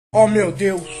Oh meu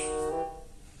Deus.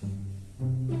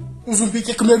 O zumbi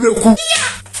quer comer meu cu.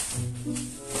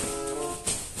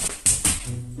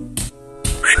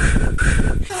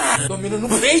 Domina no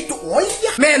peito, olha.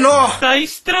 Menor. Tá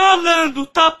estralando,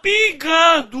 tá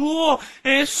pingando.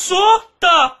 É só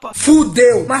tapa.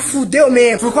 Fudeu, mas fudeu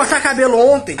mesmo. Fui cortar cabelo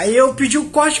ontem. Aí eu pedi o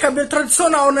corte de cabelo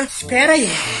tradicional, né? Espera aí.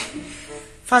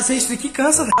 Fazer isso daqui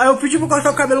cansa, né? Aí eu pedi pra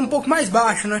cortar o cabelo um pouco mais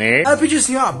baixo, né? Aí eu pedi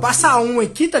assim, ó, passa um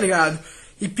aqui, tá ligado?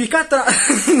 E pica atrás.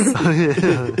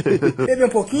 Beber um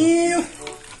pouquinho.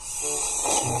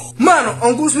 Mano,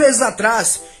 alguns meses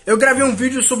atrás, eu gravei um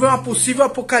vídeo sobre uma possível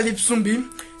apocalipse zumbi.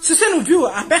 Se você não viu,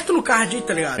 aperta no card aí,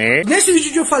 tá ligado? Nesse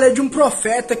vídeo eu falei de um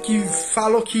profeta que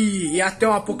falou que ia ter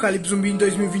um apocalipse zumbi em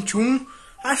 2021.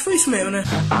 Acho que foi isso mesmo, né?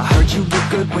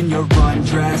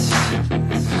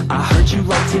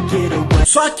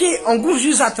 Só que, alguns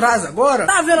dias atrás agora,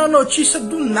 tava vendo a notícia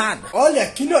do nada. Olha,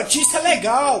 que notícia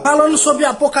legal! Falando sobre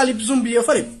apocalipse zumbi. Eu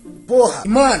falei, porra,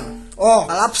 mano, ó,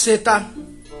 falar pra você, tá?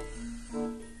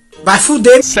 Vai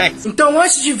fuder. Sexo. Então,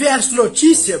 antes de ver essa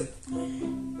notícia...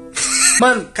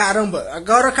 Mano, caramba,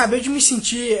 agora eu acabei de me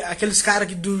sentir aqueles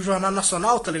caras do Jornal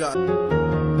Nacional, tá ligado?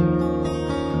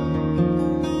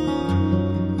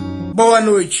 Boa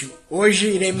noite, hoje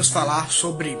iremos falar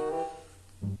sobre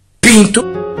pinto.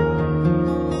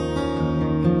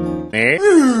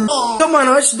 Então,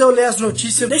 mano, antes de eu ler as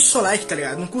notícias, deixa o seu like, tá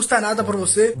ligado? Não custa nada pra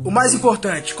você. O mais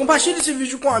importante, compartilha esse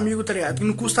vídeo com um amigo, tá ligado? Que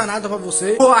não custa nada pra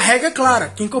você. Pô, a regra é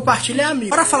clara, quem compartilha é amigo.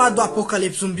 Para falar do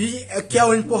apocalipse zumbi, que é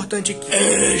o importante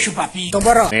aqui. Chupapim. Então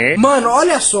bora lá. Mano,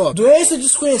 olha só. Doença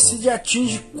desconhecida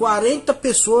atinge 40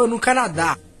 pessoas no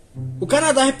Canadá. O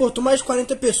Canadá reportou mais de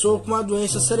 40 pessoas com uma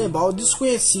doença cerebral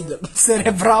desconhecida.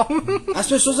 Cerebral. As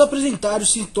pessoas apresentaram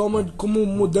sintomas como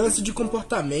mudança de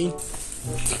comportamento,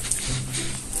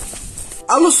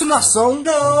 alucinação.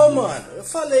 Não, mano, eu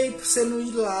falei pra você não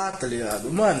ir lá, tá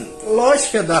ligado? Mano,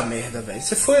 lógico que ia dar merda, velho.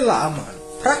 Você foi lá, mano.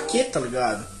 Pra quê, tá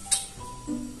ligado?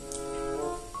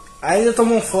 Ainda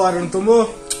tomou fora, não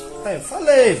tomou? Aí eu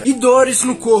falei, velho. E dores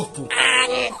no corpo.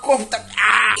 O corpo tá...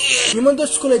 Me mandou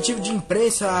esse coletivo de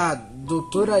imprensa, a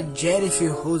doutora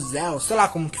Jennifer Rosell, sei lá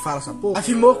como que fala essa porra,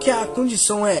 afirmou que a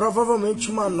condição é provavelmente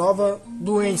uma nova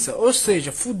doença, ou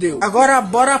seja, fudeu. Agora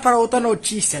bora para outra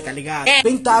notícia, tá ligado?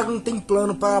 Pentágono tem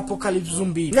plano para apocalipse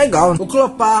zumbi. Legal, né? O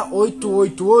CONPLAN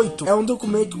 888 é um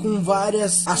documento com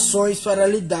várias ações para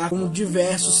lidar com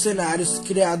diversos cenários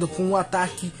criados com um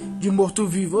ataque de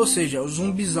morto-vivo, ou seja, o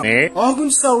zumbizão. O órgão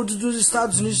de saúde dos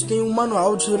Estados Unidos tem um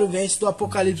manual de sobrevivência do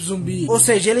apocalipse zumbi, ou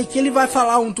seja, ele vai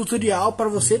falar um tutorial para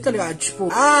você, tá ligado? Tipo,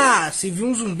 se viu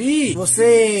um zumbi,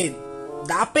 você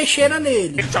dá a peixeira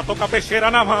nele. Já tô com a peixeira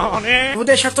na mão, né? Vou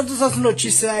deixar todas as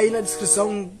notícias aí na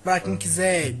descrição pra quem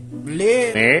quiser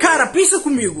ler. Cara, pensa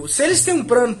comigo, se eles têm um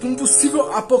plano pra um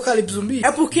possível apocalipse zumbi,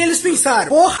 é porque eles pensaram,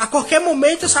 porra, a qualquer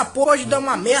momento essa porra pode dar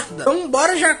uma merda. Então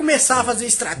bora já começar a fazer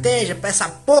estratégia pra essa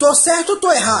porra. Tô certo ou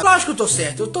tô errado? Lógico que eu tô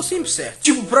certo, eu tô sempre certo.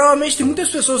 Tipo, provavelmente tem muitas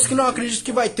pessoas que não acreditam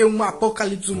que vai ter um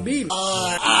apocalipse zumbi,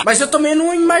 mas eu também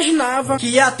não imaginava que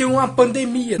ia ter uma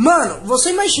pandemia. Mano, você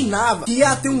imaginava que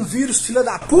ia ter um vírus filha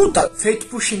da puta, feito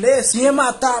por chinês, que ia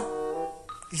matar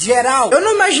geral? Eu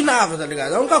não imaginava, tá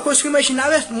ligado? A única coisa que eu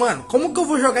imaginava é, mano, como que eu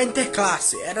vou jogar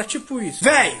interclasse? Era tipo isso.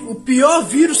 Véi, o pior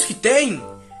vírus que tem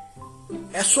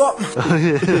é só...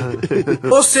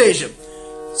 Ou seja,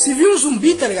 se vir um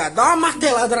zumbi, tá ligado? Dá uma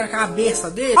martelada na cabeça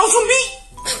dele. Ó o zumbi!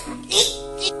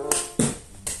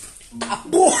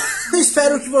 Porra,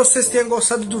 espero que vocês tenham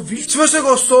gostado do vídeo. Se você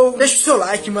gostou, deixa o seu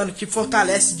like, mano, que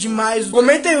fortalece demais.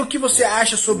 Comenta aí o que você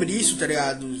acha sobre isso, tá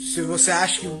ligado? Se você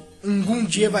acha que algum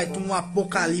dia vai ter um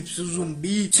apocalipse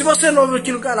zumbi. Se você é novo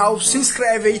aqui no canal, se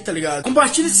inscreve aí, tá ligado?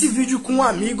 Compartilha esse vídeo com um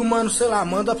amigo, mano, sei lá,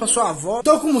 manda pra sua avó.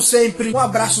 Então, como sempre, um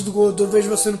abraço do Gordo, eu vejo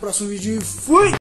você no próximo vídeo e fui!